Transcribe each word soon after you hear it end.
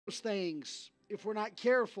Those things, if we're not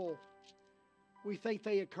careful, we think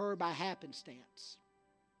they occur by happenstance.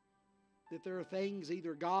 That there are things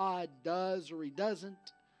either God does or He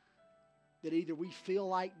doesn't, that either we feel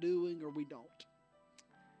like doing or we don't.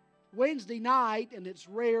 Wednesday night, and it's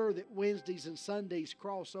rare that Wednesdays and Sundays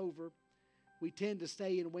cross over. We tend to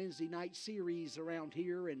stay in Wednesday night series around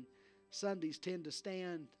here, and Sundays tend to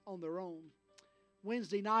stand on their own.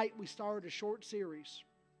 Wednesday night, we started a short series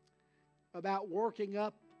about working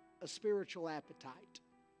up a spiritual appetite,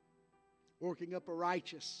 working up a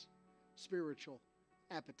righteous spiritual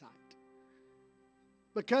appetite.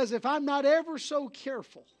 Because if I'm not ever so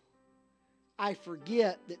careful, I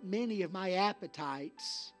forget that many of my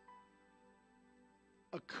appetites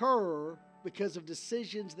occur because of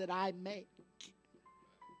decisions that I make.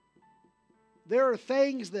 There are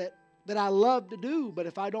things that I love to do, but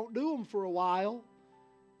if I don't do them for a while,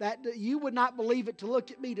 that you would not believe it to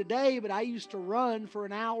look at me today, but I used to run for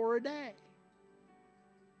an hour a day.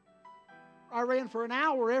 I ran for an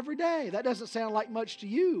hour every day. That doesn't sound like much to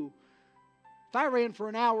you. If I ran for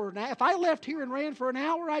an hour, if I left here and ran for an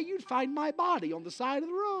hour, you'd find my body on the side of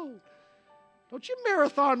the road. Don't you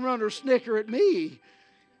marathon runners snicker at me.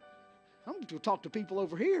 I'm going to talk to people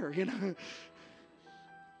over here,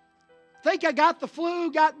 Think I got the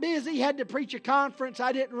flu, got busy, had to preach a conference.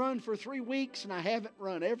 I didn't run for 3 weeks, and I haven't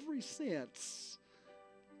run ever since.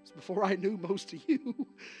 It's before I knew most of you.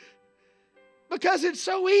 Because it's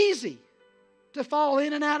so easy to fall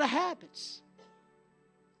in and out of habits.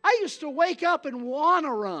 I used to wake up and want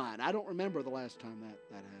to run. I don't remember the last time that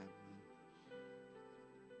happened.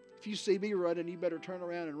 If you see me running, you better turn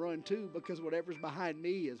around and run too, because whatever's behind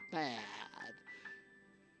me is bad.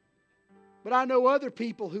 But I know other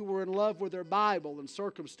people who were in love with their Bible, and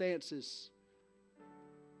circumstances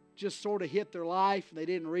just sort of hit their life, and they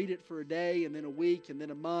didn't read it for a day, and then a week, and then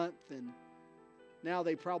a month, and now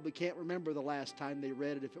they probably can't remember the last time they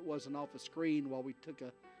read it if it wasn't off a screen while we took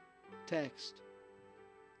a text.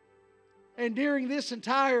 And during this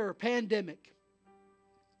entire pandemic,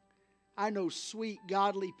 I know sweet,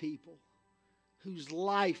 godly people whose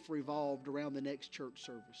life revolved around the next church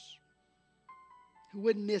service, who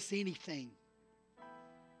wouldn't miss anything.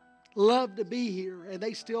 Love to be here, and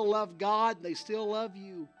they still love God, and they still love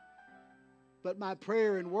you. But my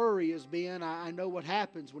prayer and worry has been, I know what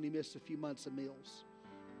happens when you miss a few months of meals.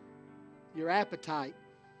 Your appetite.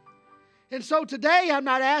 And so today I'm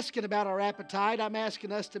not asking about our appetite, I'm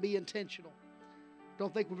asking us to be intentional.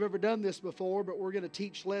 Don't think we've ever done this before, but we're going to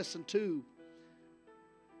teach lesson 2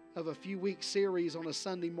 of a few week series on a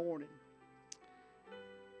Sunday morning.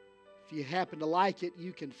 If you happen to like it,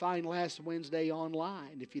 you can find last Wednesday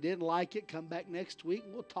online. If you didn't like it, come back next week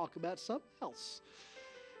and we'll talk about something else.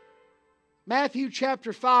 Matthew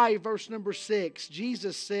chapter 5, verse number 6.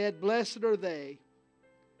 Jesus said, "Blessed are they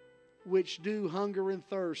which do hunger and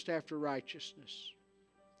thirst after righteousness,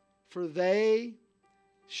 for they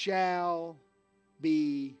shall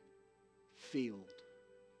be filled."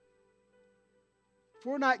 If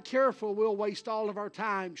we're not careful, we'll waste all of our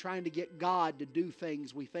time trying to get God to do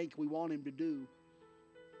things we think we want Him to do.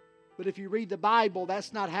 But if you read the Bible,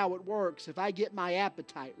 that's not how it works. If I get my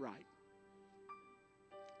appetite right,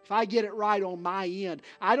 if I get it right on my end,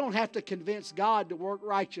 I don't have to convince God to work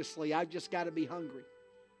righteously. I've just got to be hungry.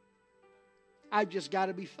 I've just got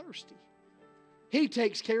to be thirsty. He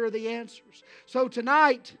takes care of the answers. So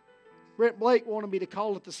tonight, Brent Blake wanted me to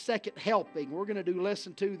call it the second helping. We're going to do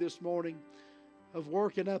lesson 2 this morning of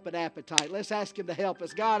working up an appetite. Let's ask Him to help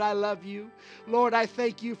us. God, I love You. Lord, I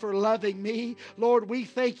thank You for loving me. Lord, we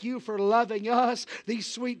thank You for loving us. These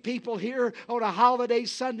sweet people here on a holiday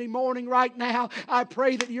Sunday morning right now, I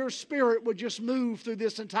pray that Your Spirit would just move through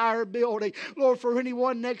this entire building. Lord, for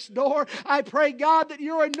anyone next door, I pray, God, that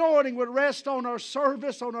Your anointing would rest on our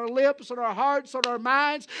service, on our lips, on our hearts, on our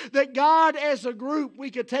minds, that God, as a group,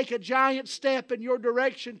 we could take a giant step in Your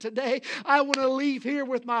direction today. I want to leave here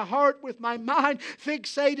with my heart, with my mind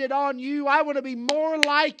fixated on You. I want to be more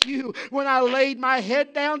like You when I laid my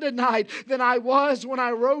head down tonight than I was when I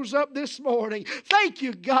rose up this morning. Thank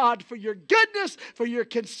You, God, for Your goodness, for Your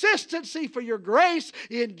consistency, for Your grace.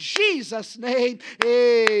 In Jesus' name,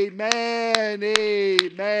 amen,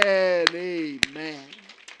 amen, amen.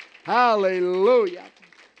 Hallelujah.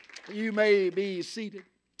 You may be seated.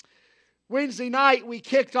 Wednesday night we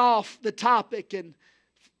kicked off the topic, and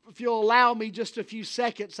if you'll allow me just a few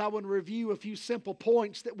seconds, I want to review a few simple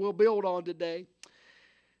points that we'll build on today.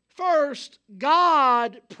 First,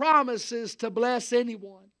 God promises to bless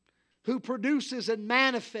anyone who produces and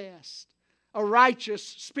manifests a righteous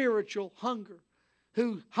spiritual hunger,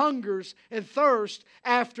 who hungers and thirsts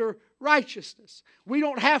after righteousness. We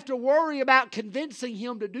don't have to worry about convincing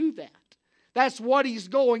Him to do that. That's what He's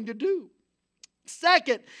going to do.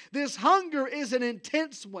 Second, this hunger is an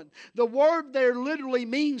intense one. The word there literally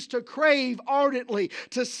means to crave ardently,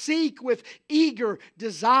 to seek with eager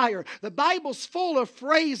desire. The Bible's full of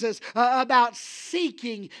phrases about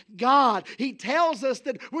seeking God. He tells us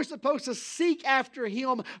that we're supposed to seek after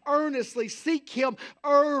Him earnestly, seek Him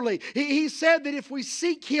early. He said that if we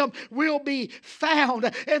seek Him, we'll be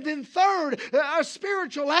found. And then third, our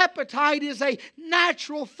spiritual appetite is a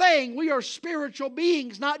natural thing. We are spiritual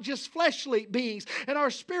beings, not just fleshly beings. And our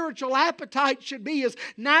spiritual appetite should be as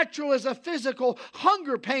natural as a physical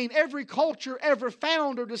hunger pain. Every culture ever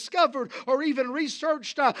found or discovered or even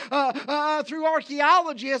researched through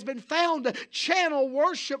archaeology has been found to channel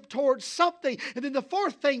worship towards something. And then the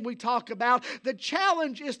fourth thing we talk about, the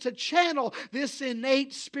challenge is to channel this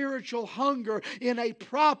innate spiritual hunger in a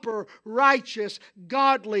proper, righteous,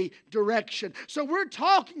 godly direction. So we're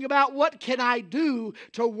talking about what can I do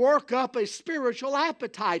to work up a spiritual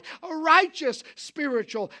appetite, a righteous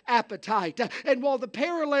spiritual appetite. And while the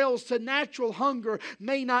parallels to natural hunger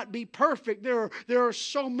may not be perfect, there are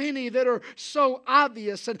so many that are so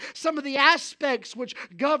obvious. And some of the aspects which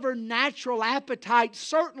govern natural appetite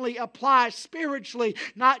certainly apply spiritually,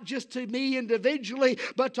 not just to me individually,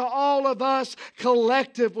 but to all of us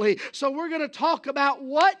collectively. So we're going to talk about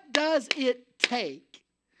what does it take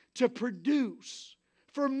to produce,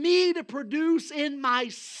 for me to produce in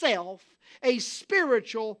myself a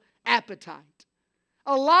spiritual appetite.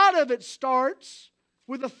 A lot of it starts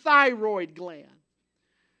with a thyroid gland.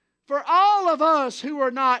 For all of us who are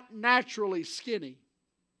not naturally skinny,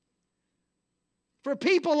 for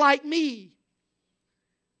people like me,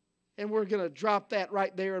 and we're going to drop that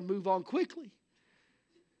right there and move on quickly.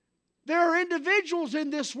 There are individuals in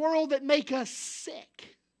this world that make us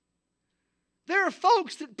sick. There are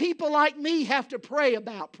folks that people like me have to pray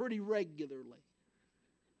about pretty regularly.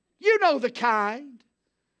 You know the kind.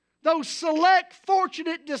 Those select,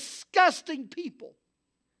 fortunate, disgusting people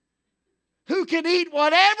who can eat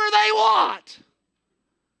whatever they want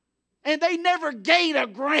and they never gain a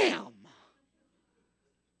gram.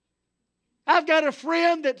 I've got a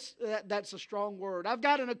friend that's a strong word. I've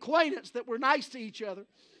got an acquaintance that we're nice to each other.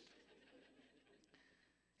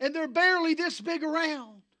 And they're barely this big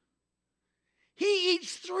around. He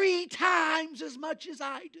eats 3 times as much as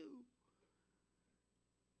I do.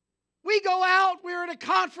 We go out, we're at a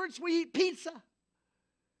conference, we eat pizza.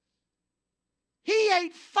 He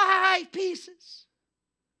ate 5 pieces.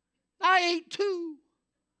 I ate 2.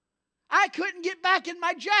 I couldn't get back in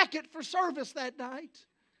my jacket for service that night.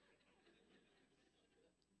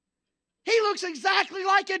 He looks exactly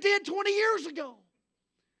like I did 20 years ago.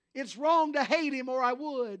 It's wrong to hate him, or I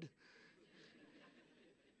would.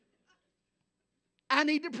 I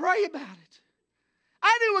need to pray about it.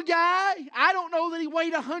 I knew a guy, I don't know that he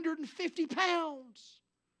weighed 150 pounds.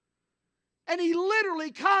 And he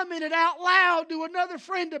literally commented out loud to another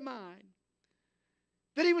friend of mine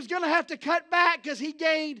that he was going to have to cut back because he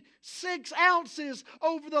gained 6 ounces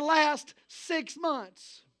over the last 6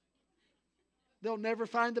 months. They'll never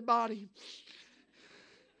find the body.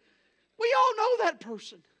 We all know that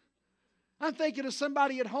person. I'm thinking of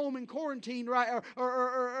somebody at home in quarantine, right,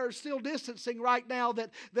 or still distancing right now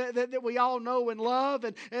that we all know and love,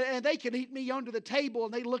 and they can eat me under the table,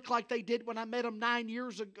 and they look like they did when I met them 9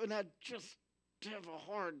 years ago, and I just have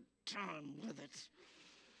a hard time with it.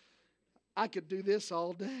 I could do this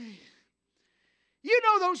all day. You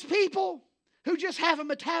know those people who just have a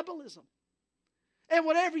metabolism, and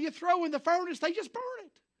whatever you throw in the furnace, they just burn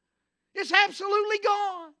it. It's absolutely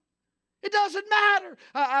gone. It doesn't matter.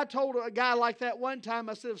 I told a guy like that one time,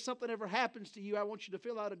 I said, if something ever happens to you, I want you to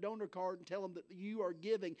fill out a donor card and tell them that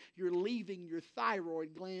you're leaving your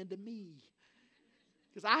thyroid gland to me.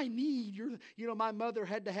 Because I need my mother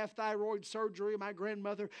had to have thyroid surgery. My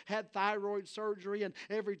grandmother had thyroid surgery. And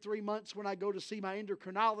every 3 months when I go to see my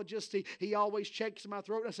endocrinologist, he always checks my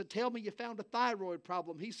throat. I said, tell me you found a thyroid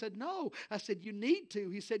problem. He said, no. I said, you need to.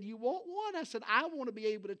 He said, you want one? I said, I want to be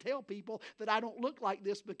able to tell people that I don't look like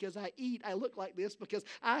this because I eat. I look like this because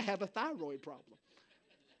I have a thyroid problem.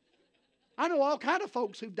 I know all kind of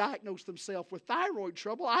folks who've diagnosed themselves with thyroid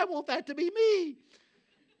trouble. I want that to be me.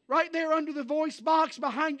 Right there under the voice box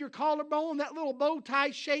behind your collarbone, that little bow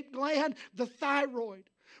tie shaped gland, the thyroid.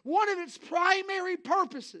 One of its primary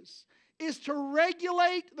purposes is to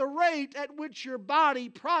regulate the rate at which your body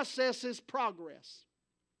processes progress.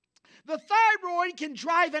 The thyroid can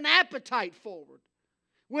drive an appetite forward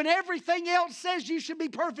when everything else says you should be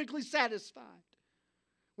perfectly satisfied.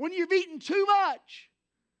 When you've eaten too much,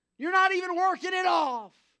 you're not even working it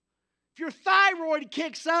off. If your thyroid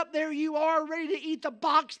kicks up, there you are ready to eat the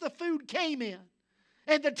box the food came in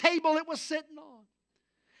and the table it was sitting on.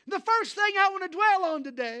 The first thing I want to dwell on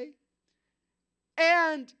today,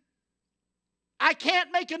 and I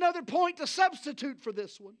can't make another point to substitute for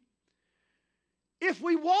this one. If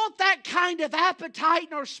we want that kind of appetite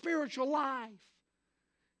in our spiritual life,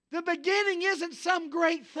 the beginning isn't some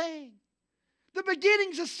great thing. The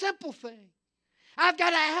beginning's a simple thing. I've got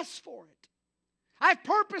to ask for it. I've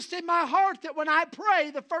purposed in my heart that when I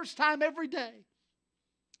pray the first time every day,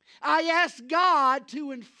 I ask God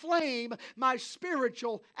to inflame my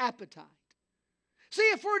spiritual appetite. See,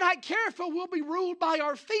 if we're not careful, we'll be ruled by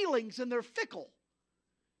our feelings, and they're fickle.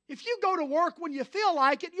 If you go to work when you feel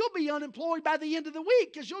like it, you'll be unemployed by the end of the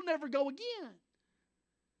week because you'll never go again.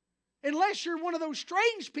 Unless you're one of those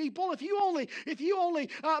strange people, if you only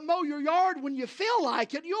mow your yard when you feel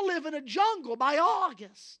like it, you'll live in a jungle by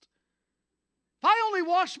August. If I only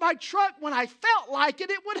washed my truck when I felt like it,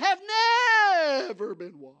 it would have never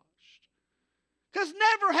been washed. Because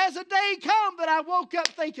never has a day come that I woke up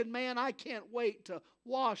thinking, man, I can't wait to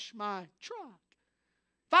wash my truck.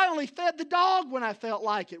 If I only fed the dog when I felt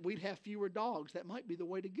like it, we'd have fewer dogs. That might be the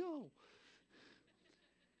way to go.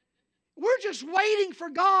 We're just waiting for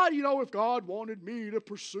God. You know, if God wanted me to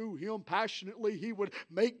pursue Him passionately, He would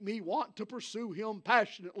make me want to pursue Him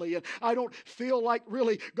passionately. And I don't feel like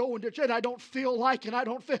really going to church. I don't feel like it.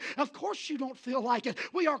 Of course you don't feel like it.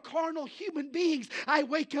 We are carnal human beings. I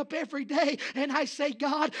wake up every day and I say,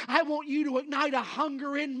 God, I want you to ignite a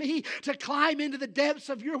hunger in me to climb into the depths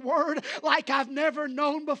of your word like I've never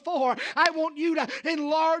known before. I want you to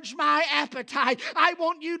enlarge my appetite. I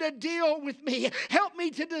want you to deal with me. Help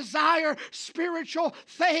me to desire spiritual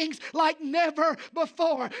things like never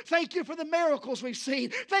before. Thank you for the miracles we've seen.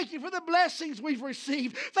 Thank you for the blessings we've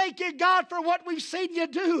received. Thank you, God, for what we've seen you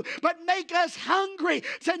do. But make us hungry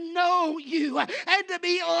to know you and to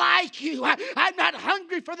be like you. I'm not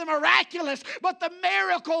hungry for the miraculous, but the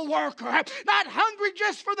miracle worker. Not hungry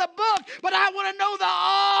just for the book, but I want to know the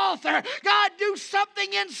author. God, do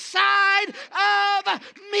something inside of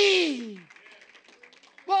me.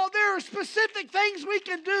 Well, there are specific things we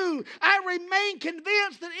can do. I remain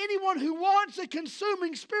convinced that anyone who wants a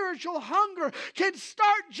consuming spiritual hunger can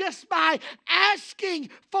start just by asking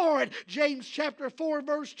for it. James chapter 4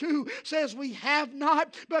 verse 2 says we have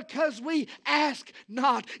not because we ask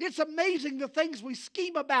not. It's amazing the things we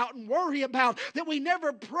scheme about and worry about that we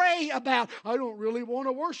never pray about. I don't really want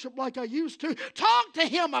to worship like I used to. Talk to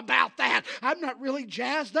Him about that. I'm not really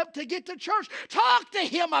jazzed up to get to church. Talk to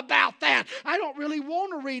Him about that. I don't really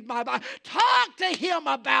want to read my Bible. Talk to Him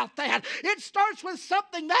about that. It starts with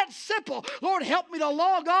something that simple. Lord, help me to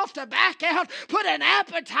log off, to back out, put an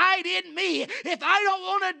appetite in me. If I don't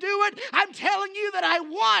want to do it, I'm telling you that I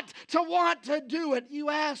want to do it. You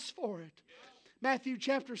ask for it. Matthew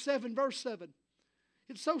chapter 7 verse 7.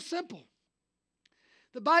 It's so simple.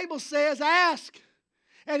 The Bible says, ask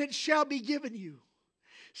and it shall be given you.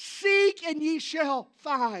 Seek and ye shall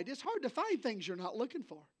find. It's hard to find things you're not looking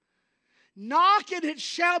for. Knock and it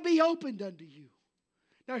shall be opened unto you.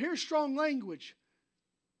 Now here's strong language.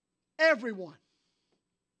 Everyone.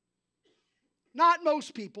 Not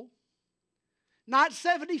most people. Not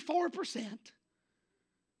 74%.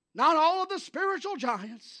 Not all of the spiritual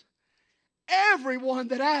giants. Everyone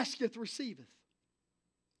that asketh receiveth.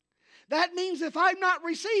 That means if I'm not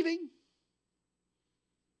receiving,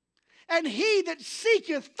 and he that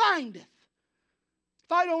seeketh findeth.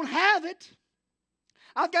 If I don't have it,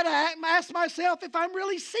 I've got to ask myself if I'm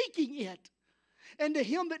really seeking it. And to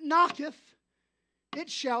him that knocketh, it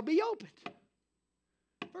shall be opened.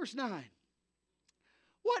 Verse 9.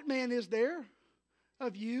 What man is there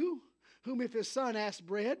of you whom if his son asks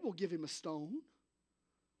bread, will give him a stone?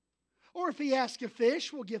 Or if he asks a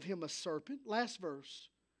fish, will give him a serpent? Last verse.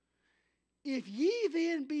 If ye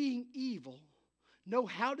then being evil know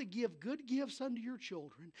how to give good gifts unto your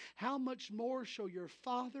children, how much more shall your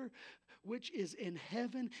Father which is in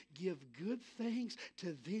heaven give good things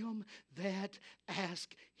to them that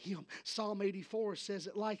ask him. Psalm 84 says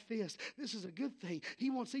it like this. This is a good thing. He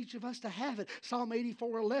wants each of us to have it. Psalm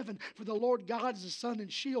 84:11. For the Lord God is a sun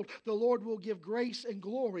and shield. The Lord will give grace and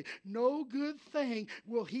glory. No good thing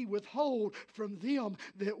will he withhold from them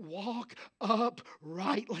that walk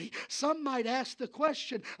uprightly. Some might ask the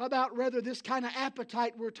question about whether this kind of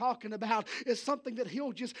appetite we're talking about is something that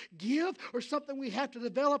he'll just give or something we have to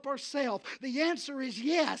develop ourselves. The answer is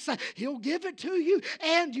yes. He'll give it to you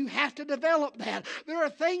and you have to develop that. There are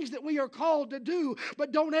things things that we are called to do.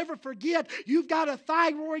 But don't ever forget, you've got a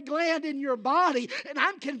thyroid gland in your body, and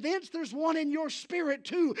I'm convinced there's one in your spirit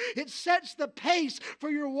too. It sets the pace for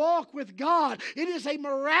your walk with God. It is a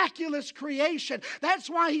miraculous creation. That's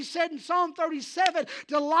why he said in Psalm 37,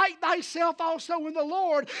 delight thyself also in the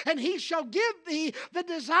Lord, and he shall give thee the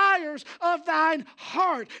desires of thine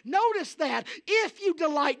heart. Notice that. If you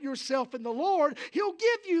delight yourself in the Lord, he'll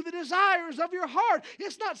give you the desires of your heart.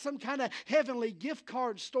 It's not some kind of heavenly gift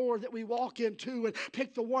card store that we walk into and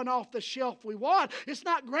pick the one off the shelf we want. It's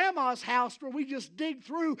not grandma's house where we just dig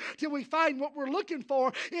through till we find what we're looking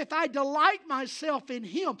for. If I delight myself in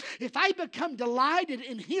him, if I become delighted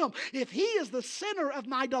in him, if he is the center of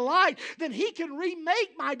my delight, then he can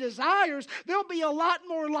remake my desires. They'll be a lot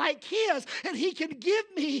more like his, and he can give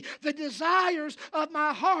me the desires of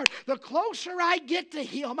my heart. The closer I get to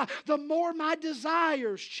him, the more my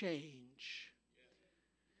desires change.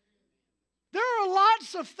 There are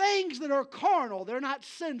lots of things that are carnal. They're not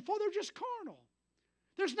sinful, they're just carnal.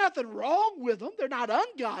 There's nothing wrong with them. They're not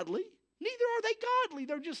ungodly. Neither are they godly.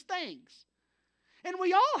 They're just things. And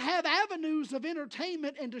we all have avenues of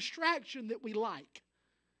entertainment and distraction that we like.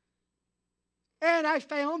 And I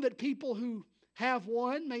found that people who have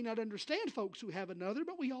one may not understand folks who have another,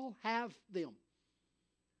 but we all have them.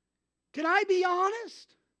 Can I be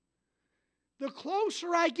honest? The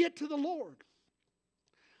closer I get to the Lord,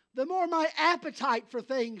 the more my appetite for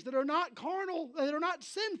things that are not carnal, that are not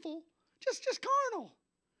sinful, just carnal.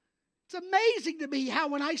 It's amazing to me how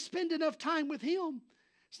when I spend enough time with him,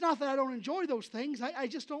 it's not that I don't enjoy those things. I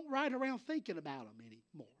just don't ride around thinking about them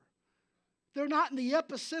anymore. They're not in the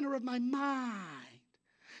epicenter of my mind.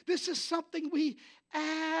 This is something we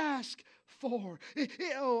ask for.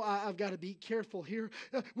 Oh, I've got to be careful here.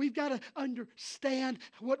 We've got to understand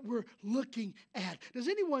what we're looking at. Does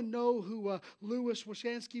anyone know who Louis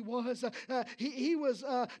Washansky was? He was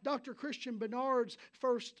Dr. Christian Barnard's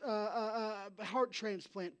first heart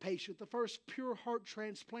transplant patient, the first pure heart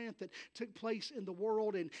transplant that took place in the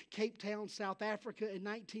world in Cape Town, South Africa in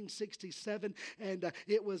 1967. And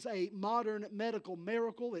it was a modern medical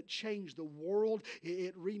miracle. It changed the world.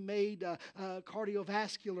 It remade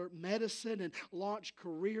cardiovascular medicine and launched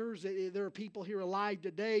careers. There are people here alive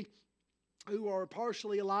today who are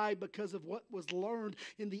partially alive because of what was learned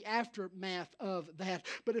in the aftermath of that.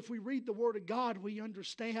 But if we read the Word of God, we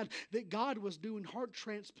understand that God was doing heart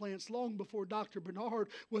transplants long before Dr. Barnard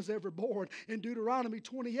was ever born. In Deuteronomy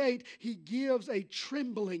 28, he gives a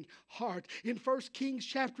trembling heart. In 1 Kings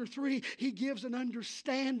chapter 3, he gives an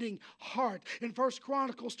understanding heart. In 1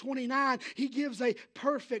 Chronicles 29, he gives a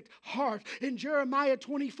perfect heart. In Jeremiah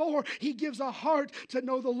 24, he gives a heart to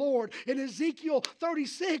know the Lord. In Ezekiel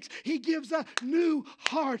 36, he gives a new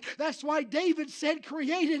heart. That's why David said,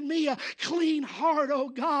 create in me a clean heart, O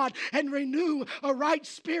God, and renew a right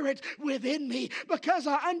spirit within me. Because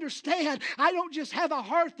I understand I don't just have a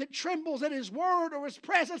heart that trembles at his word or his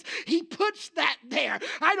presence. He puts that there.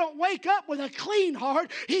 I don't wake up with a clean heart.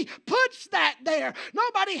 He puts that there.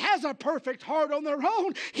 Nobody has a perfect heart on their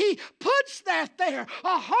own. He puts that there.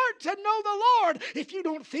 A heart to know the Lord. If you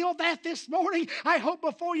don't feel that this morning, I hope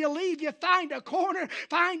before you leave you find a corner,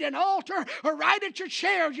 find an altar, or right at your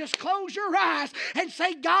chair, just close your eyes and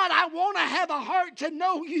say, God, I want to have a heart to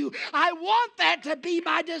know you. I want that to be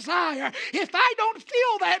my desire. If I don't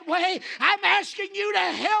feel that way, I'm asking you to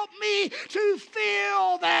help me to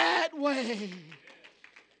feel that way.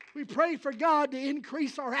 We pray for God to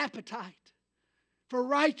increase our appetite for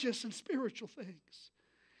righteous and spiritual things.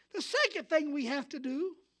 The second thing we have to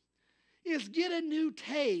do is get a new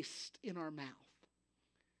taste in our mouth.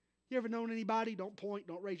 You ever known anybody, don't point,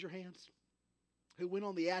 don't raise your hands, who went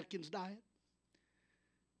on the Atkins diet?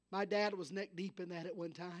 My dad was neck deep in that at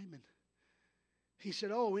one time, and he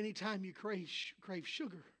said, oh, anytime you crave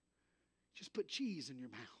sugar, just put cheese in your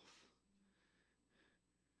mouth.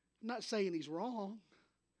 I'm not saying he's wrong.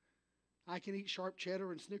 I can eat sharp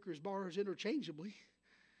cheddar and Snickers bars interchangeably.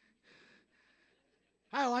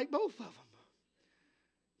 I like both of them.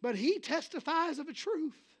 But he testifies of a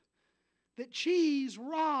truth that cheese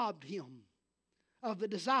robbed him of the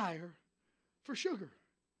desire for sugar.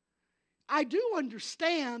 I do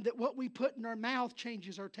understand that what we put in our mouth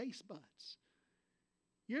changes our taste buds.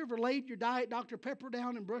 You ever laid your Diet Dr. Pepper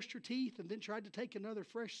down and brushed your teeth and then tried to take another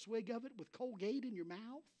fresh swig of it with Colgate in your mouth?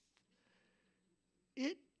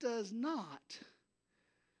 It does not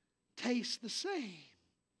taste the same.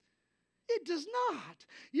 It does not.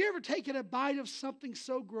 You ever taken a bite of something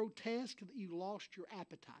so grotesque that you lost your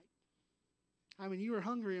appetite? I mean, you were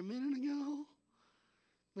hungry a minute ago,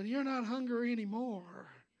 but you're not hungry anymore.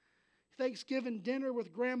 Thanksgiving dinner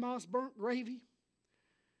with grandma's burnt gravy.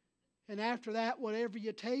 And after that, whatever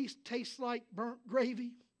you taste tastes like burnt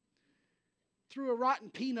gravy. Threw a rotten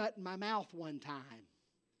peanut in my mouth one time.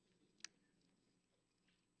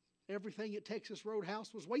 Everything at Texas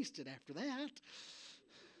Roadhouse was wasted after that.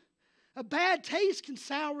 A bad taste can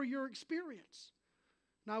sour your experience.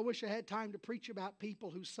 Now, I wish I had time to preach about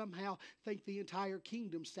people who somehow think the entire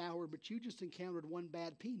kingdom's sour, but you just encountered one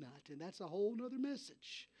bad peanut, and that's a whole nother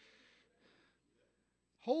message.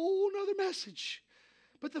 Whole nother message.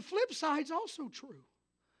 But the flip side's also true.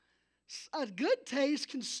 A good taste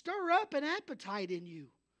can stir up an appetite in you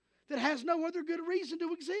that has no other good reason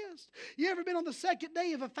to exist. You ever been on the second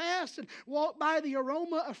day of a fast and walked by the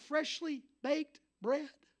aroma of freshly baked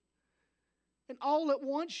bread? And all at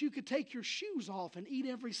once you could take your shoes off and eat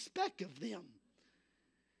every speck of them.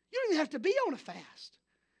 You don't even have to be on a fast.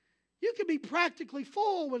 You can be practically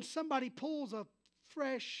full when somebody pulls a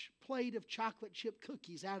fresh plate of chocolate chip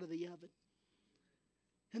cookies out of the oven.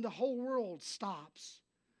 And the whole world stops.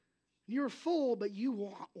 You're full, but you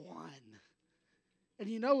want one. And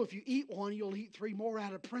you know if you eat one, you'll eat 3 more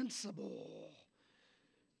out of principle.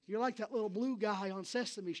 You're like that little blue guy on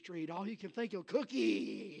Sesame Street. All you can think of,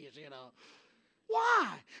 cookies,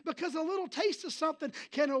 Why? Because a little taste of something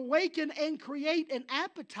can awaken and create an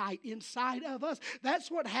appetite inside of us.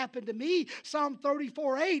 That's what happened to me. Psalm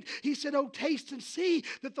 34:8, he said, "Oh, taste and see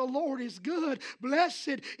that the Lord is good.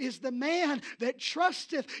 Blessed is the man that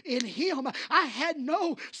trusteth in him." I had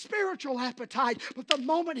no spiritual appetite, but the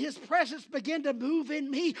moment his presence began to move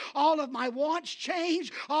in me, all of my wants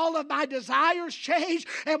changed, all of my desires changed,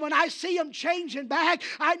 and when I see them changing back,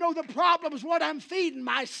 I know the problem is what I'm feeding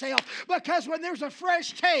myself, because when there's a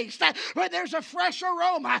fresh taste, when there's a fresh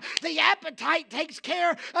aroma, the appetite takes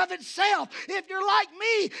care of itself. If you're like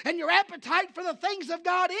me and your appetite for the things of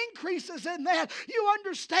God increases in that, you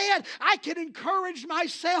understand I can encourage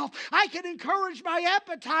myself. I can encourage my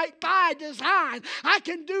appetite by design. I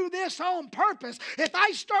can do this on purpose. If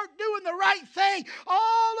I start doing the right thing,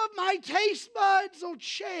 all of my taste buds will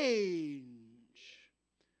change.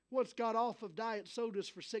 Once got off of diet sodas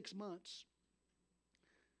for 6 months.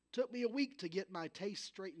 Took me a week to get my taste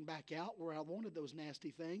straightened back out where I wanted those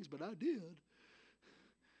nasty things, but I did.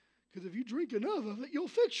 Because if you drink enough of it, you'll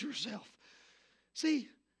fix yourself. See,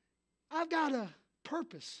 I've got a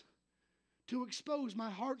purpose to expose my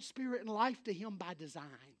heart, spirit, and life to Him by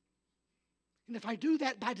design. And if I do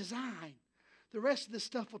that by design, the rest of this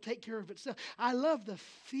stuff will take care of itself. I love the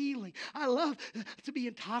feeling. I love to be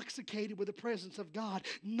intoxicated with the presence of God,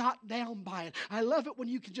 knocked down by it. I love it when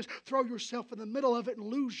you can just throw yourself in the middle of it and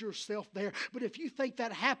lose yourself there. But if you think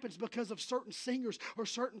that happens because of certain singers or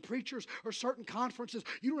certain preachers or certain conferences,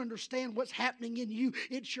 you don't understand what's happening in you.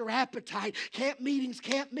 It's your appetite. Camp meeting,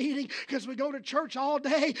 because we go to church all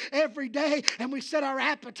day, every day, and we set our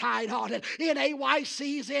appetite on it.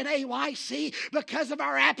 NAYC's NAYC because of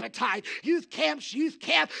our appetite. Youth camp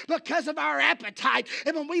because of our appetite.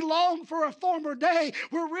 And when we long for a former day,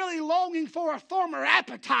 we're really longing for a former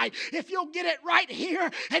appetite. If you'll get it right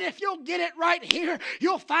here, and if you'll get it right here,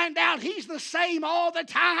 you'll find out He's the same all the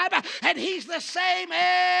time, and He's the same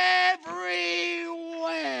everywhere.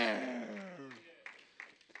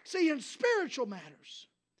 See, in spiritual matters,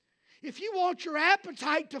 if you want your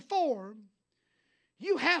appetite to form,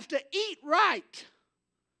 you have to eat right,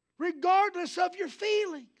 regardless of your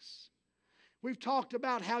feelings. We've talked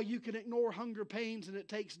about how you can ignore hunger pains and it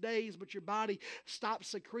takes days, but your body stops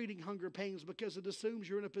secreting hunger pains because it assumes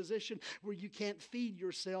you're in a position where you can't feed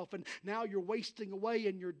yourself, and now you're wasting away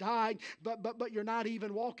and you're dying, but you're not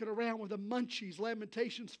even walking around with the munchies.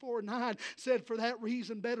 Lamentations 4:9 said, "For that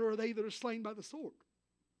reason better are they that are slain by the sword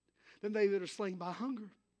than they that are slain by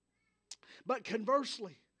hunger." But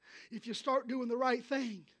conversely, if you start doing the right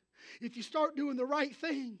thing,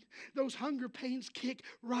 those hunger pains kick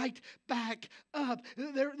right back up.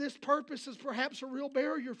 This purpose is perhaps a real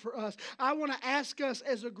barrier for us. I want to ask us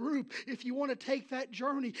as a group, if you want to take that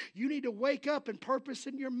journey, you need to wake up and purpose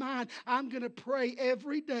in your mind. I'm going to pray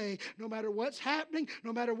every day, no matter what's happening,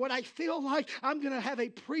 no matter what I feel like. I'm going to have a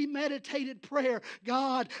premeditated prayer.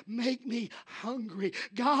 God, make me hungry.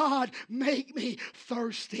 God, make me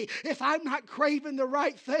thirsty. If I'm not craving the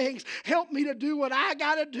right things, help me to do what I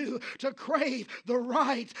got to do to crave the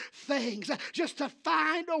right things, just to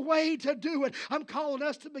find a way to do it. I'm calling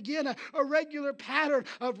us to begin a regular pattern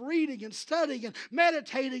of reading and studying and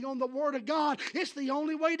meditating on the Word of God. It's the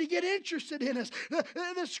only way to get interested in us.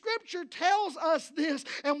 The Scripture tells us this,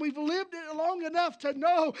 and we've lived it long enough to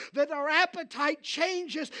know that our appetite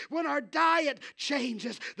changes when our diet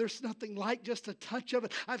changes. There's nothing like just a touch of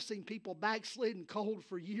it. I've seen people backslid and cold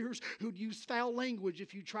for years who'd use foul language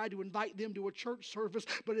if you tried to invite them to a church service,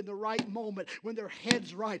 but in the right moment, when their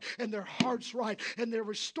head's right and their heart's right and they're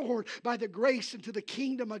restored by the grace into the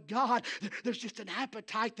kingdom of God, there's just an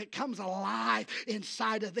appetite that comes alive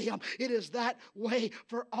inside of them. It is that way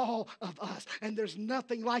for all of us. And there's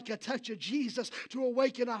nothing like a touch of Jesus to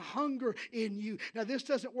awaken a hunger in you. Now, this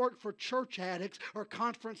doesn't work for church addicts or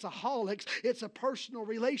conference-aholics. It's a personal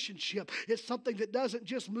relationship. It's something that doesn't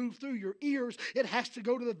just move through your ears. It has to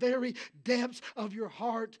go to the very depths of your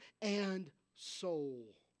heart and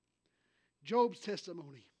soul. Job's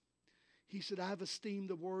testimony. He said, I've esteemed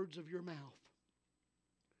the words of your mouth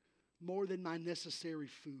more than my necessary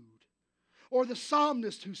food. Or the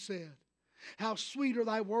psalmist who said, how sweet are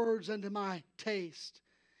thy words unto my taste,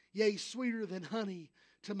 yea, sweeter than honey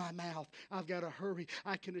to my mouth. I've got to hurry.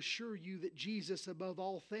 I can assure you that Jesus, above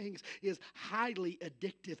all things, is highly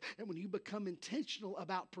addictive. And when you become intentional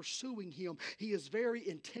about pursuing Him, He is very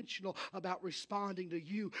intentional about responding to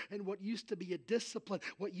you. And what used to be a discipline,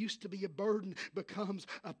 what used to be a burden, becomes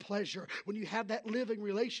a pleasure. When you have that living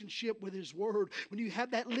relationship with His Word, when you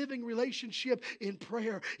have that living relationship in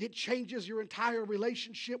prayer, it changes your entire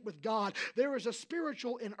relationship with God. There is a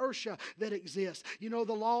spiritual inertia that exists. You know,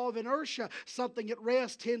 the law of inertia, something at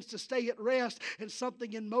rest tends to stay at rest, and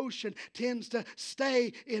something in motion tends to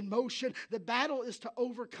stay in motion. The battle is to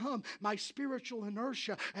overcome my spiritual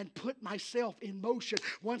inertia and put myself in motion.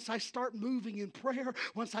 Once I start moving in prayer,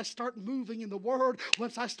 once I start moving in the Word,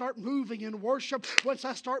 once I start moving in worship, once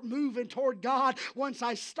I start moving toward God, once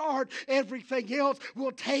I start, everything else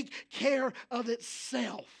will take care of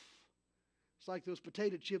itself. It's like those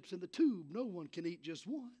potato chips in the tube. No one can eat just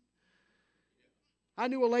one. I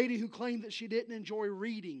knew a lady who claimed that she didn't enjoy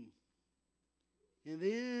reading. And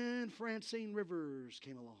then Francine Rivers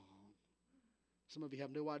came along. Some of you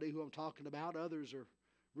have no idea who I'm talking about. Others are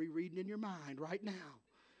rereading in your mind right now.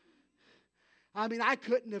 I mean, I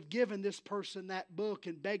couldn't have given this person that book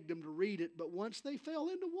and begged them to read it, but once they fell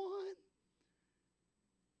into one,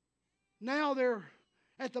 now they're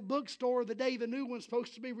at the bookstore the day the new one's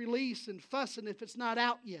supposed to be released and fussing if it's not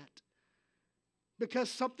out yet because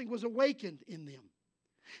something was awakened in them.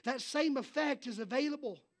 That same effect is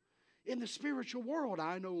available in the spiritual world.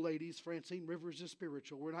 I know, ladies, Francine Rivers is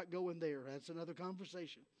spiritual. We're not going there. That's another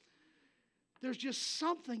conversation. There's just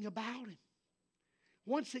something about Him.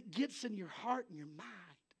 Once it gets in your heart and your mind,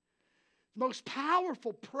 the most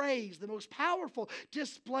powerful praise, the most powerful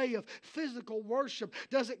display of physical worship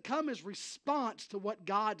doesn't come as response to what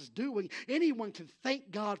God's doing. Anyone can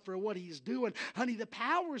thank God for what He's doing. Honey, the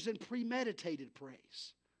power's in premeditated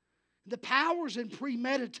praise. The power's in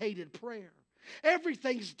premeditated prayer.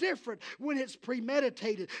 Everything's different when it's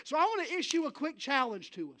premeditated. So I want to issue a quick challenge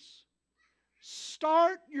to us.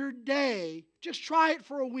 Start your day, just try it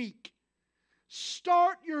for a week.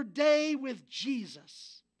 Start your day with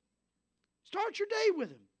Jesus. Start your day with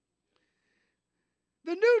Him.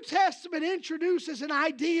 The New Testament introduces an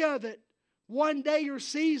idea that one day or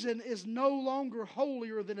season is no longer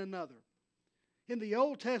holier than another. In the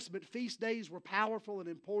Old Testament, feast days were powerful and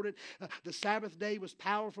important. The Sabbath day was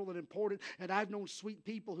powerful and important. And I've known sweet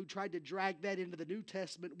people who tried to drag that into the New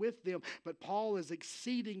Testament with them. But Paul is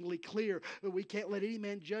exceedingly clear that we can't let any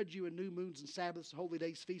man judge you in new moons and Sabbaths, holy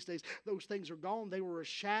days, feast days. Those things are gone. They were a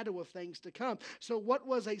shadow of things to come. So what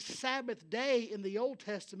was a Sabbath day in the Old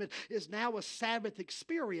Testament is now a Sabbath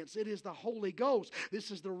experience. It is the Holy Ghost.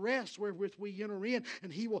 This is the rest wherewith we enter in,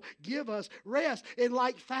 and He will give us rest. In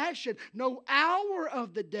like fashion, no hour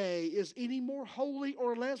of the day is any more holy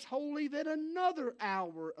or less holy than another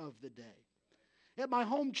hour of the day. At my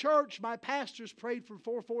home church, my pastors prayed from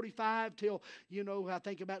 4:45 till, I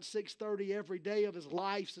think about 6:30 every day of his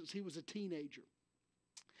life since he was a teenager.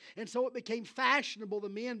 And so it became fashionable. The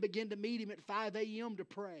men began to meet him at 5 a.m. to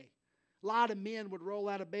pray. A lot of men would roll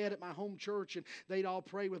out of bed at my home church and they'd all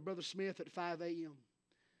pray with Brother Smith at 5 a.m.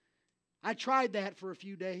 I tried that for a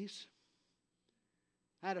few days.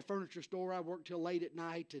 I had a furniture store. I worked till late at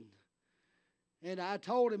night. And I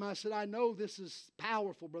told him, I said, I know this is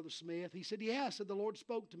powerful, Brother Smith. He said, yeah. I said, the Lord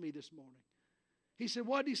spoke to me this morning. He said,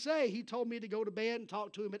 what did He say? He told me to go to bed and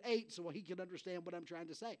talk to Him at 8 so He could understand what I'm trying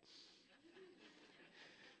to say.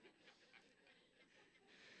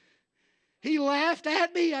 He laughed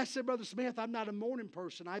at me. I said, Brother Smith, I'm not a morning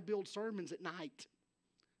person. I build sermons at night.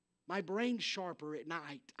 My brain's sharper at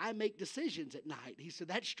night. I make decisions at night. He said,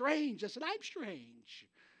 that's strange. I said, I'm strange.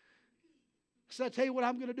 So I tell you what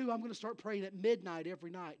I'm going to do. I'm going to start praying at midnight every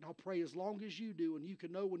night. And I'll pray as long as you do. And you can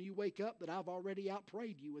know when you wake up that I've already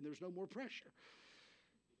outprayed you and there's no more pressure.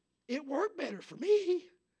 It worked better for me.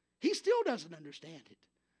 He still doesn't understand it.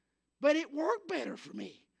 But it worked better for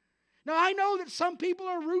me. Now I know that some people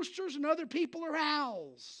are roosters and other people are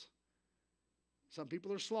owls. Some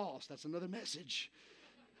people are sloths. That's another message.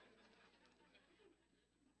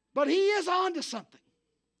 But He is on to something.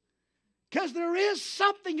 Because there is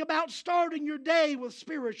something about starting your day with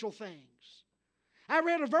spiritual things. I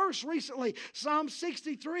read a verse recently, Psalm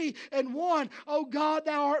 63:1. Oh God,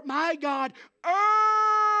 Thou art my God.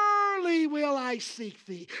 Early will I seek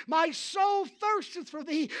Thee. My soul thirsteth for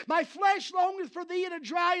Thee. My flesh longeth for Thee in a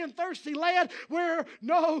dry and thirsty land where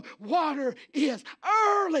no water is.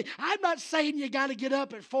 Early. I'm not saying you got to get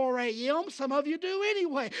up at 4 a.m. Some of you do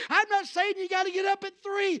anyway. I'm not saying you got to get up at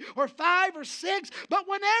 3 or 5 or 6. But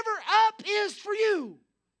whenever up is for you,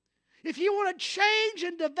 if you want to change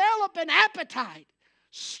and develop an appetite,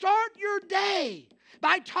 start your day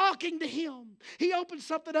by talking to Him. He opened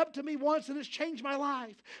something up to me once and it's changed my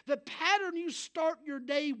life. The pattern you start your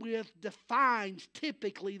day with defines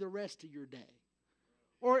typically the rest of your day.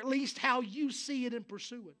 Or at least how you see it and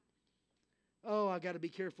pursue it. Oh, I got to be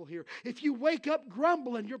careful here. If you wake up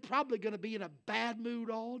grumbling, you're probably going to be in a bad mood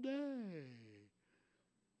all day.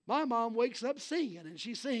 My mom wakes up singing and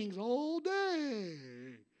she sings all day.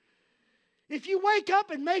 If you wake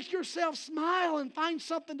up and make yourself smile and find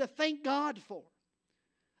something to thank God for,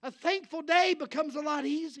 a thankful day becomes a lot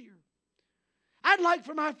easier. I'd like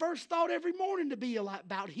for my first thought every morning to be a lot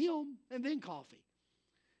about Him and then coffee.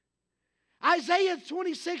 Isaiah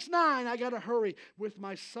 26:9, I got to hurry. With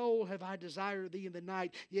my soul have I desired Thee in the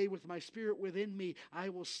night. Yea, with my spirit within me, I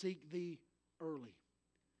will seek Thee early.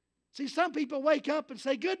 See, some people wake up and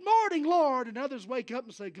say, good morning, Lord. And others wake up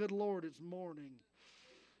and say, good Lord, it's morning.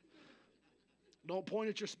 Don't point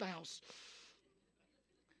at your spouse.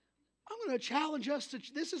 I'm going to challenge us to,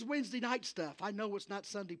 this is Wednesday night stuff. I know it's not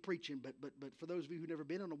Sunday preaching, but for those of you who've never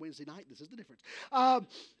been on a Wednesday night, this is the difference.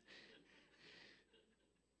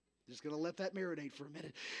 Just going to let that marinate for a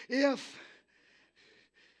minute.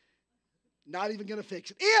 Not even going to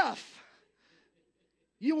fix it. If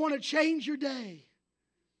you want to change your day,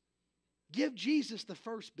 give Jesus the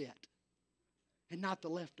first bit and not the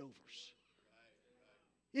leftovers.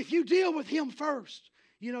 If you deal with Him first,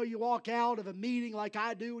 you know, you walk out of a meeting like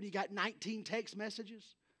I do and you got 19 text messages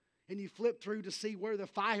and you flip through to see where the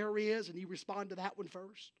fire is and you respond to that one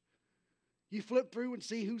first. You flip through and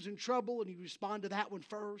see who's in trouble and you respond to that one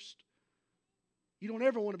first. You don't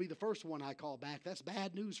ever want to be the first one I call back. That's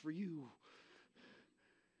bad news for you.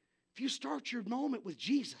 If you start your moment with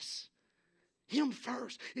Jesus, Him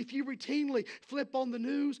first. If you routinely flip on the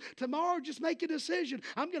news, tomorrow just make a decision.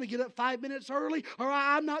 I'm going to get up 5 minutes early, or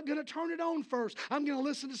I'm not going to turn it on first. I'm going to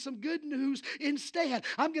listen to some good news instead.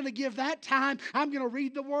 I'm going to give that time. I'm going to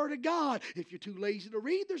read the Word of God. If you're too lazy to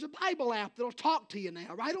read, there's a Bible app that'll talk to you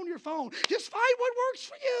now, right on your phone. Just find what works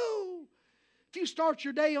for you. If you start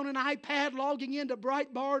your day on an iPad logging into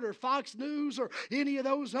Breitbart or Fox News or any of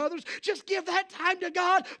those others, just give that time to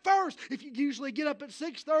God first. If you usually get up at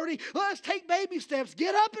 6:30, let's take baby steps.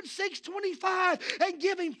 Get up at 6:25 and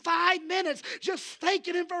give Him 5 minutes. Just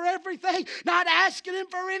thanking Him for everything, not asking Him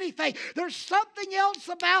for anything. There's something else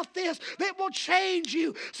about this that will change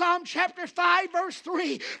you. Psalm chapter 5 verse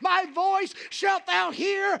 3, my voice shalt thou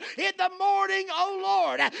hear in the morning, O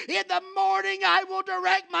Lord. In the morning I will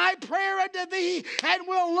direct my prayer unto Thee and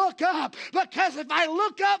will look up. Because if I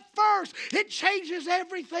look up first, it changes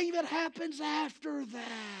everything that happens after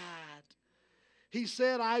that. He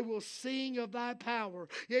said, I will sing of Thy power.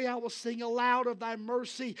 Yea, I will sing aloud of Thy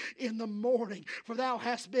mercy in the morning. For Thou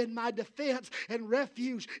hast been my defense and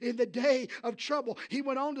refuge in the day of trouble. He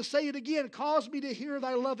went on to say it again. Cause me to hear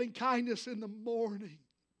Thy loving kindness in the morning.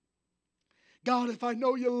 God, if I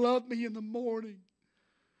know You love me in the morning,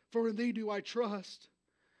 for in Thee do I trust.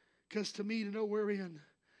 Because to me to know wherein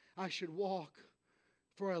I should walk,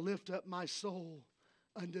 for I lift up my soul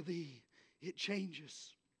unto Thee. It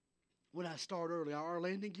changes when I start early. Our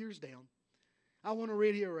landing gear's down. I want to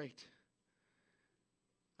reiterate.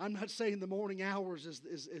 I'm not saying the morning hours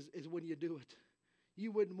is when you do it.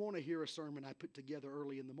 You wouldn't want to hear a sermon I put together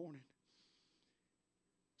early in the morning.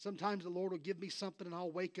 Sometimes the Lord will give me something and I'll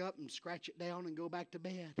wake up and scratch it down and go back to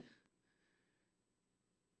bed.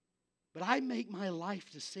 But I make my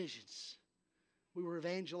life decisions. We were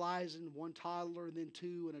evangelizing, 1 toddler and then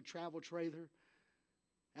 2 in a travel trailer.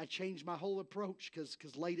 I changed my whole approach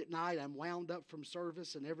because late at night I'm wound up from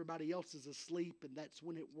service and everybody else is asleep, and that's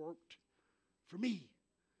when it worked for me.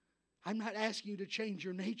 I'm not asking you to change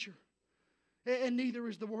your nature, and neither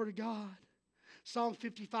is the Word of God. Psalm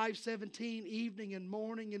 55:17, evening and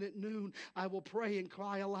morning and at noon, I will pray and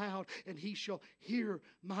cry aloud, and He shall hear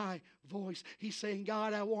my voice. He's saying,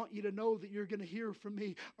 God, I want you to know that you're going to hear from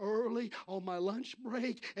me early, on my lunch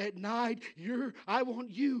break, at night. I want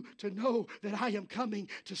you to know that I am coming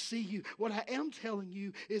to see you. What I am telling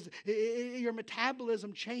you is your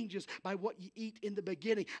metabolism changes by what you eat in the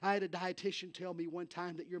beginning. I had a dietitian tell me one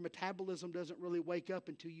time that your metabolism doesn't really wake up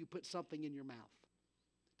until you put something in your mouth.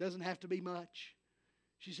 Doesn't have to be much.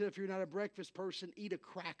 She said, if you're not a breakfast person, eat a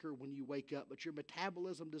cracker when you wake up, but your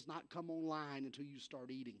metabolism does not come online until you start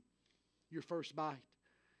eating your first bite.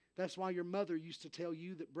 That's why your mother used to tell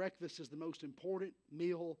you that breakfast is the most important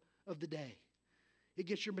meal of the day. It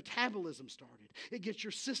gets your metabolism started. It gets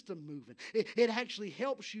your system moving. It actually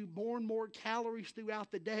helps you burn more calories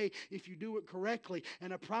throughout the day if you do it correctly.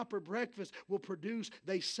 And a proper breakfast will produce,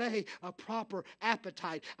 they say, a proper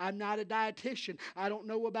appetite. I'm not a dietitian. I don't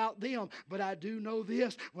know about them. But I do know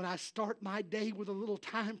this. When I start my day with a little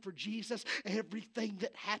time for Jesus, everything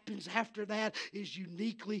that happens after that is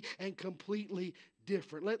uniquely and completely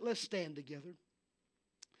different. Let's stand together.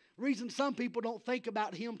 The reason some people don't think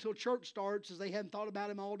about Him till church starts is they hadn't thought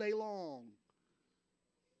about Him all day long.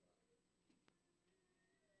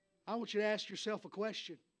 I want you to ask yourself a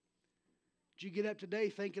question. Did you get up today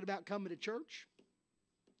thinking about coming to church?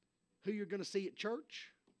 Who you're going to see at church?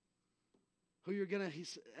 Who you're going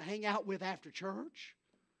to hang out with after church?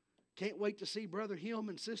 Can't wait to see Brother Him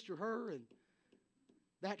and Sister Her and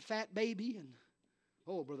that fat baby. And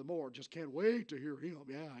oh, Brother Moore, just can't wait to hear him.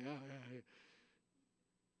 Yeah.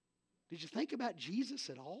 Did you think about Jesus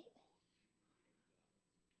at all?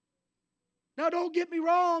 Now, don't get me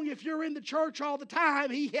wrong. If you're in the church all the time,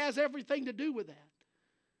 He has everything to do with that.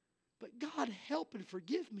 But God, help and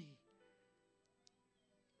forgive me.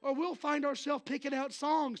 Or we'll find ourselves picking out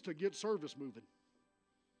songs to get service moving.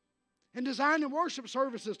 And designing worship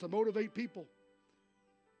services to motivate people.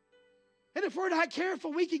 And if we're not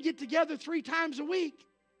careful, we can get together 3 times a week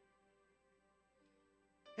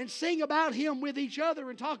and sing about Him with each other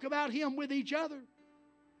and talk about Him with each other.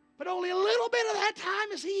 But only a little bit of that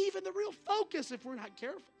time is He even the real focus if we're not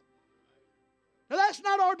careful. Now that's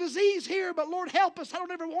not our disease here, but Lord help us, I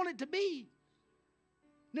don't ever want it to be.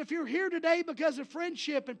 And if you're here today because of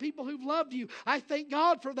friendship and people who've loved you, I thank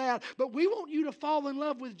God for that. But we want you to fall in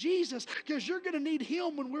love with Jesus because you're going to need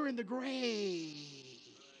Him when we're in the grave.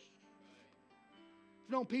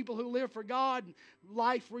 Known people who live for God, and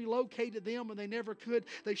life relocated them and they never could.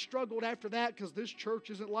 They struggled after that because this church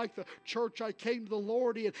isn't like the church I came to the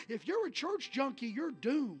Lord in. If you're a church junkie, you're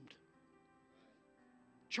doomed.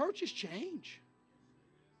 Churches change.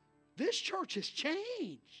 This church has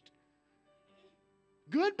changed.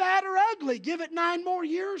 Good, bad, or ugly. Give it 9 more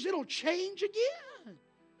years, it'll change again.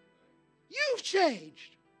 You've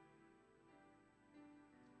changed.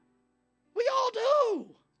 We all do.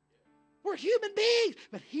 We're human beings,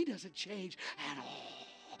 but He doesn't change at all.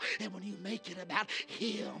 And when you make it about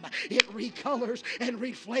Him, it recolors and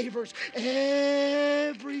reflavors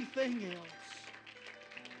everything else.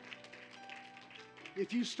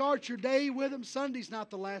 If you start your day with Him, Sunday's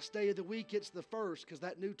not the last day of the week, it's the first, because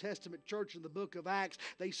that New Testament church in the book of Acts,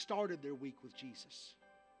 they started their week with Jesus.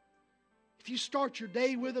 If you start your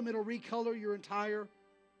day with Him, it'll recolor your entire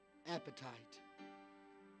appetite.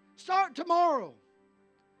 Start tomorrow.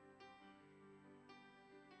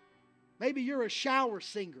 Maybe you're a shower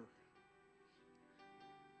singer.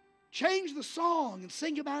 Change the song and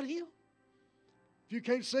sing about Him. If you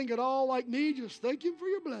can't sing at all like me, just thank Him for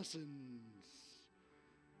your blessings.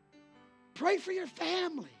 Pray for your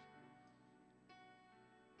family.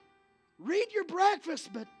 Read your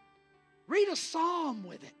breakfast, but read a psalm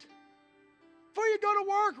with it. Before you go to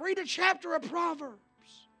work, read a chapter of Proverbs.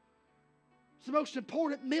 It's the most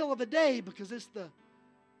important meal of the day because it's the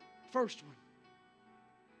first one.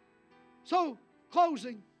 So,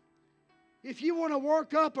 closing, if you want to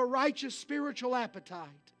work up a righteous spiritual appetite,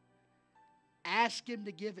 ask Him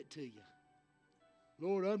to give it to you.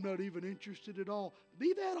 Lord, I'm not even interested at all.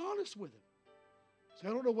 Be that honest with Him. Say,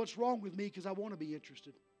 I don't know what's wrong with me because I want to be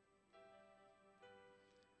interested.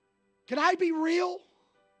 Can I be real?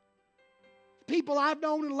 People I've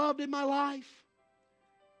known and loved in my life,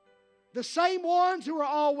 the same ones who are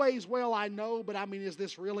always, well, I know, but is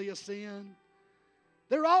this really a sin?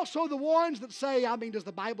 They're also the ones that say, does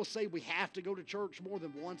the Bible say we have to go to church more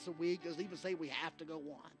than once a week? Does it even say we have to go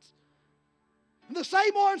once? And the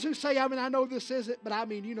same ones who say, I know this isn't, but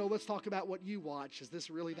let's talk about what you watch. Is this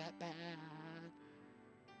really that bad?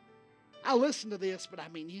 I listen to this, but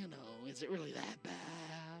is it really that bad?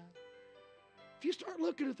 If you start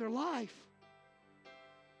looking at their life,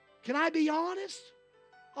 can I be honest?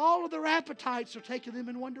 All of their appetites are taking them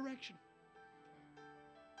in one direction.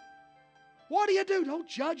 What do? Don't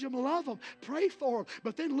judge them, love them, pray for them.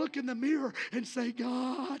 But then look in the mirror and say,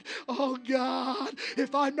 God, oh God,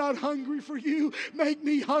 if I'm not hungry for you, make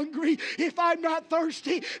me hungry. If I'm not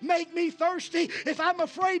thirsty, make me thirsty. If I'm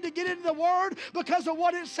afraid to get into the Word because of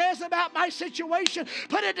what it says about my situation,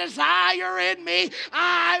 put a desire in me.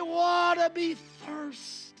 I want to be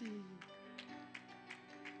thirsty.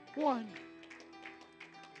 1.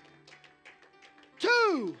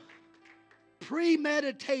 2,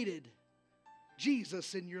 premeditated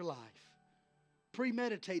Jesus in your life.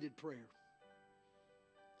 Premeditated prayer.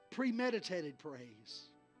 Premeditated praise.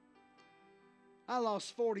 I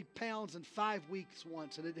lost 40 pounds in 5 weeks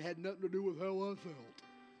once, and it had nothing to do with how I felt.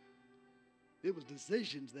 It was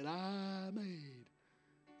decisions that I made.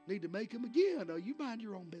 Need to make them again. No, you mind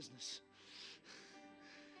your own business.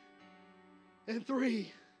 And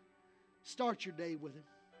 3, start your day with Him.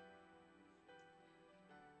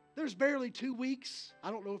 There's barely 2 weeks.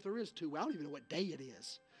 I don't know if there is 2. I don't even know what day it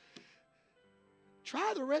is.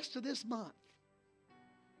 Try the rest of this month.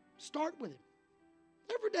 Start with Him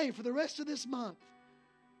every day for the rest of this month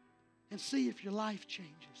and see if your life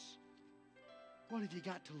changes. What have you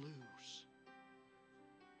got to lose?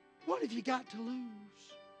 What have you got to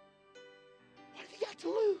lose? What have you got to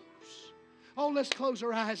lose? Oh, let's close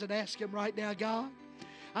our eyes and ask Him right now, God.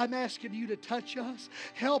 I'm asking you to touch us.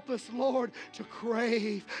 Help us, Lord, to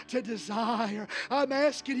crave, to desire. I'm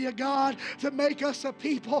asking you, God, to make us a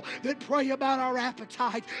people that pray about our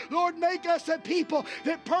appetite. Lord, make us a people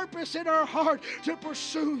that purpose in our heart to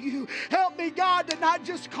pursue you. Help me, God, to not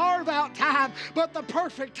just carve out time, but the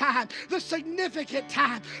perfect time, the significant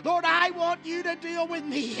time. Lord, I want you to deal with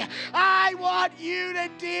me. I want you to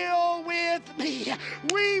deal with me.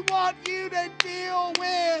 We want you to deal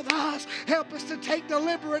with us. Help us to take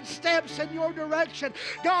deliberate steps in your direction.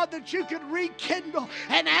 God, that you can rekindle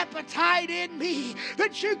an appetite in me,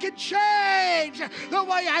 that you can change the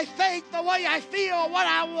way I think, the way I feel, what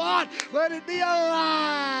I want. Let it be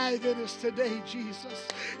alive in us today, Jesus.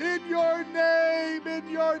 In your name, in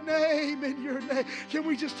your name, in your name. Can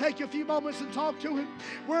we just take a few moments and talk to Him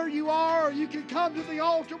where you are? Or you can come to the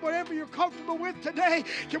altar, whatever you're comfortable with today.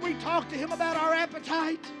 Can we talk to Him about our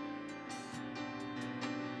appetite?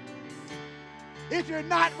 If you're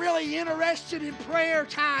not really interested in prayer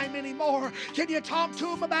time anymore, can you talk to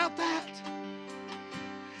Him about that?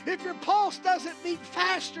 If your pulse doesn't beat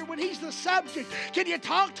faster when He's the subject, can you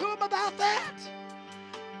talk to Him about that?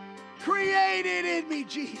 Create it in me,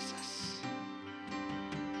 Jesus.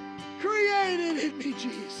 Create it in me,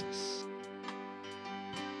 Jesus.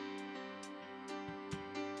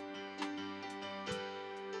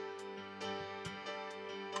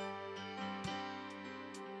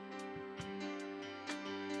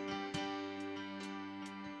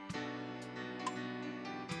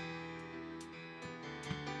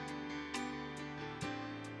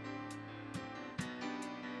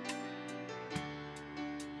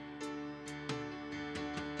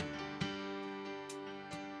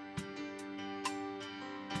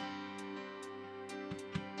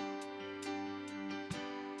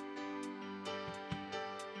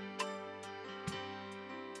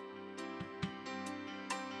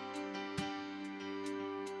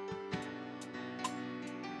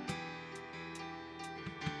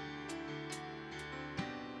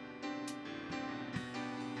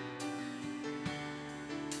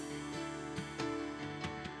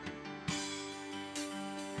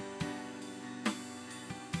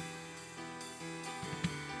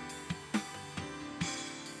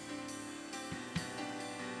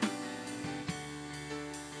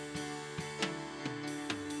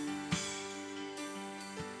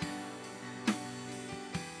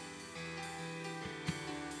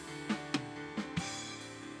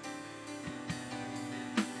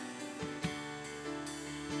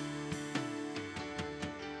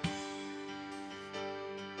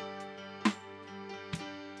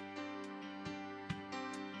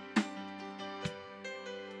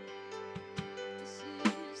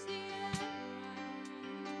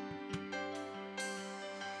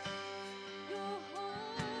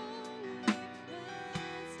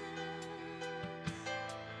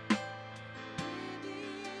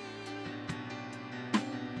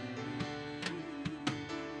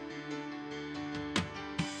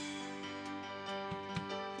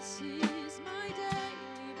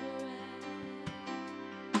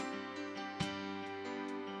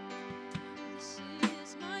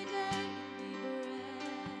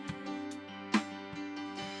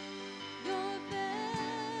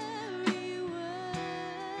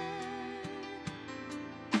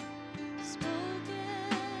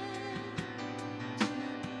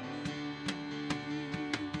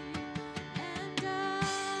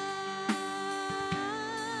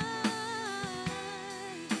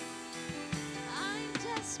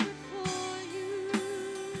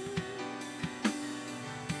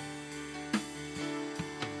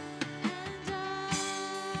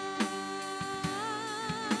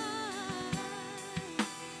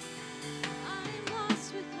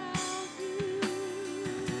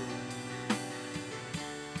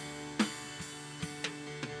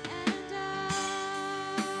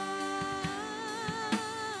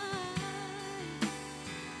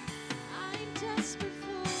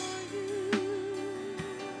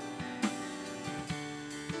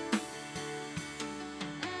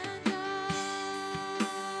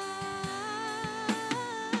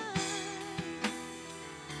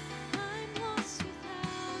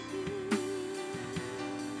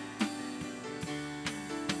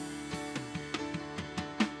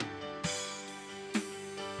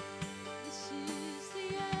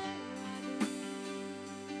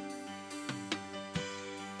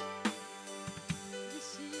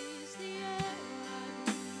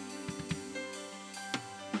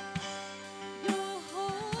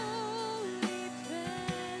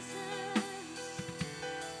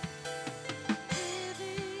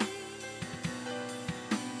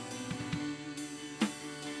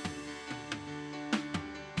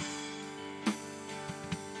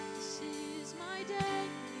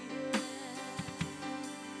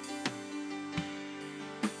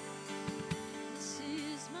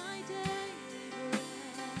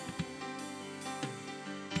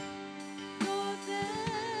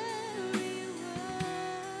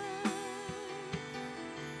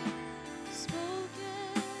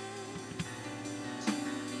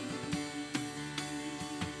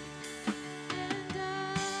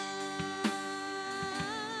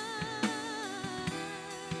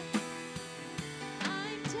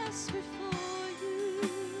 Desperate